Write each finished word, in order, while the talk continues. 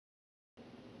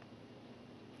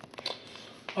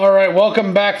Alright,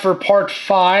 welcome back for part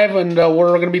 5, and we're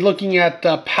going to be looking at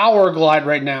Powerglide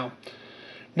right now.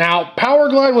 Now,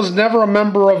 Powerglide was never a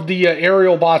member of the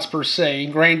aerial bots per se.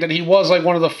 Granted, he was like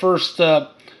one of the first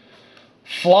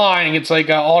flying, it's like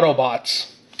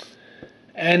Autobots.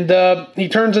 And he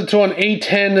turns into an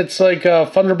A-10, it's like a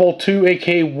Thunderbolt 2,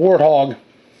 aka Warthog.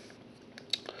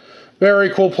 Very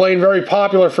cool plane, very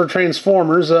popular for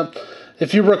Transformers.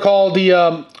 If you recall the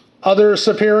other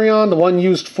Superion, the one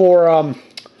used for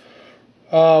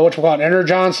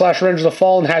Energon / Revenge of the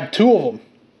Fallen, had 2 of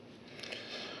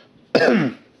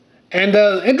them. And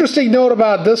interesting note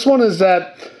about this one is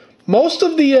that most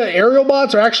of the aerial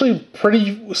bots are actually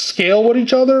pretty scale with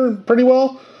each other pretty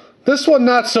well. This one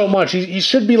not so much. He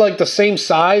should be like the same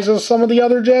size as some of the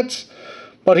other jets,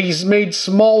 but he's made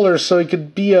smaller so he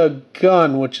could be a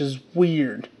gun, which is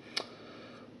weird.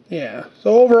 Yeah,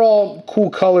 so overall cool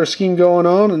color scheme going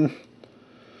on, and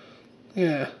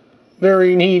yeah,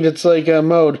 very neat. It's like a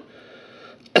mode.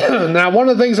 Now, one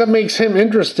of the things that makes him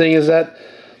interesting is that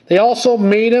they also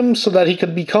made him so that he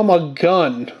could become a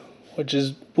gun, which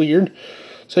is weird.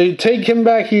 So you take him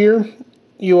back here,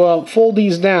 you fold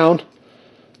these down,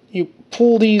 you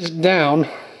pull these down.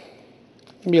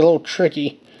 It can be a little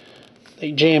tricky.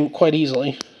 They jam quite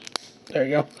easily. There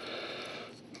you go.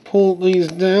 Pull these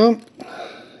down.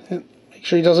 Make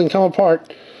sure he doesn't come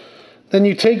apart. Then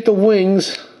you take the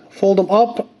wings, fold them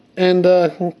up, and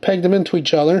peg them into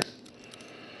each other.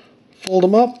 Fold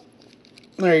them up.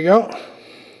 There you go.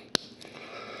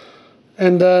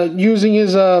 And using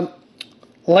his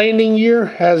landing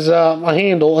gear as a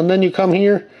handle, and then you come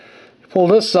here, you pull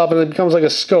this up, and it becomes like a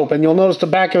scope. And you'll notice the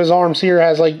back of his arms here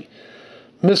has like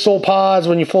missile pods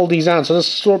when you fold these down. So this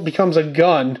sort of becomes a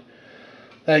gun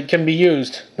that can be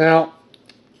used. Now,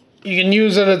 you can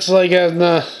use it, it's like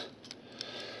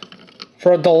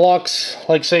for a deluxe,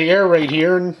 like say air raid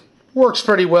here, and works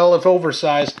pretty well if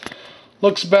oversized.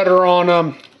 Looks better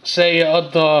on, say,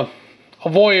 a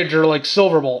Voyager like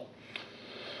Silverbolt.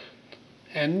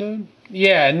 And,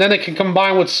 yeah, and then it can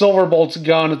combine with Silverbolt's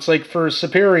gun, it's like for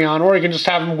Superion, or you can just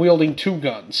have him wielding 2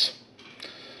 guns.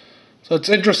 So it's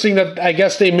interesting that I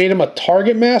guess they made him a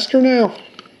target master now.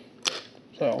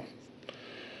 So,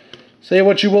 say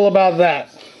what you will about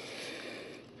that.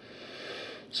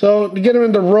 So, to get him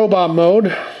into robot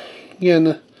mode,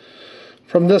 again,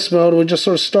 from this mode, we just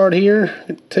sort of start here,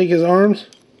 take his arms,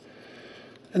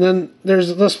 and then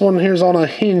there's this one here's on a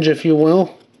hinge, if you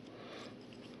will.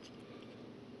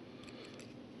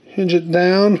 Hinge it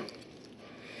down,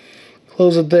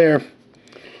 close it there.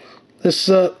 This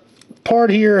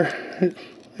part here,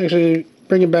 actually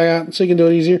bring it back out so you can do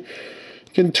it easier.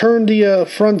 You can turn the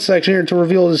front section here to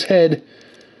reveal his head,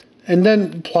 and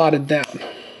then plot it down.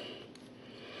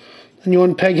 Then you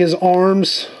unpeg his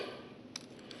arms.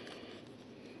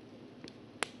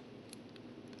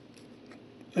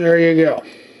 There you go.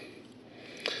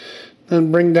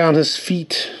 Then bring down his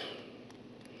feet.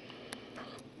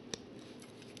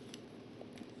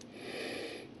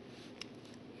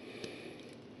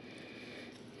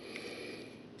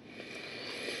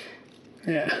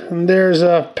 Yeah, and there's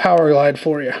a Powerglide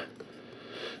for you.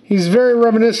 He's very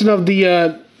reminiscent of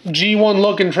the G1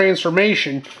 look and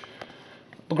transformation.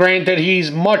 Granted,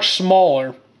 he's much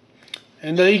smaller.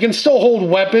 And he can still hold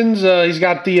weapons. He's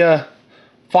got the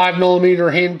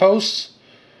 5mm hand posts.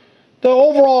 The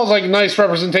overall is like a nice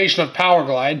representation of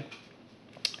Powerglide.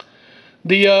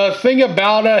 The thing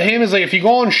about him is like if you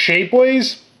go on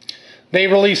Shapeways, they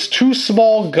release 2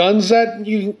 small guns that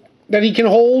he can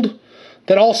hold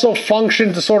that also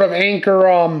function to sort of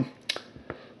anchor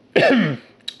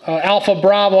Alpha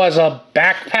Bravo as a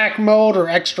backpack mode or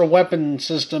extra weapon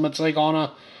system. It's like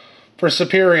on for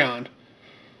Superion.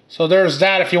 So there's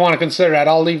that if you want to consider that.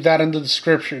 I'll leave that in the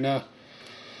description. You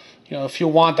know, if you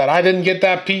want that. I didn't get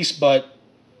that piece, but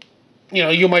you know,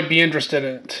 you might be interested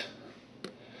in it.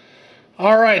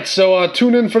 Alright, so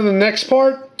tune in for the next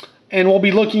part, and we'll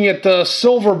be looking at the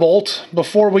Silverbolt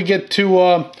before we get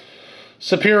to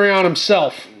Superion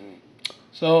himself.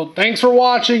 So thanks for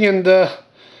watching, and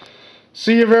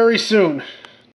see you very soon.